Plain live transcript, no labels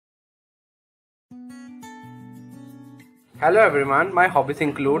Hello everyone, my hobbies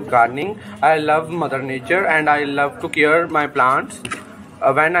include gardening. I love Mother Nature and I love to care my plants.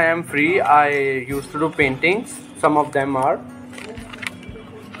 When I am free, I used to do paintings. Some of them are.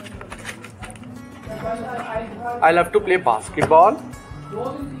 I love to play basketball.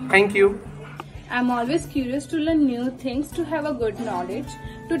 Thank you. I'm always curious to learn new things to have a good knowledge.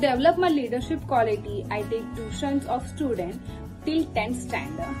 To develop my leadership quality, I take tuitions of students till 10th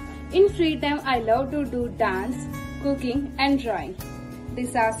standard. In free time, I love to do dance, cooking and drawing.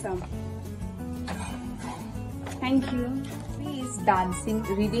 These are some. Thank you. Is dancing,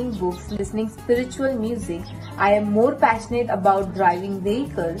 reading books, listening spiritual music. I am more passionate about driving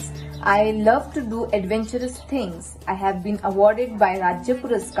vehicles. I love to do adventurous things. I have been awarded by Rajya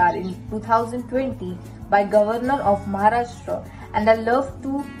Puraskar in 2020 by Governor of Maharashtra, and I love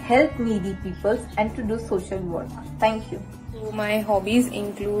to help needy people and to do social work. Thank you. My hobbies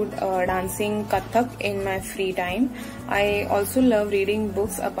include dancing Kathak in my free time. I also love reading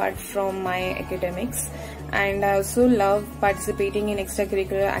books apart from my academics, and I also love participating in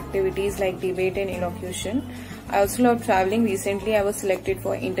extracurricular activities like debate and elocution. I also love traveling. Recently I was selected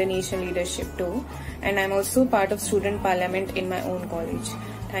for international leadership tour, and I'm also part of student parliament in my own college.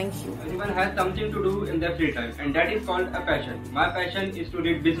 Thank you. Everyone has something to do in their free time, and that is called a passion. My passion is to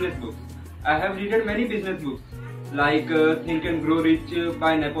read business books. I have read many business books like Think and Grow Rich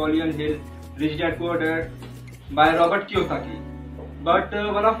by Napoleon Hill, Rich Dad Poor Dad by Robert Kiyosaki. But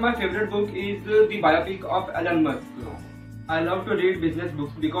one of my favorite books is the biopic of Elon Musk. I love to read business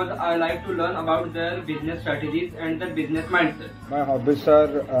books because I like to learn about their business strategies and their business mindset. My hobbies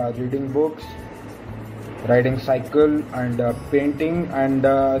are reading books, riding cycle and painting, and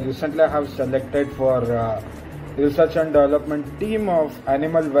recently I have selected for Research and Development Team of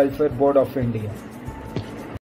Animal Welfare Board of India.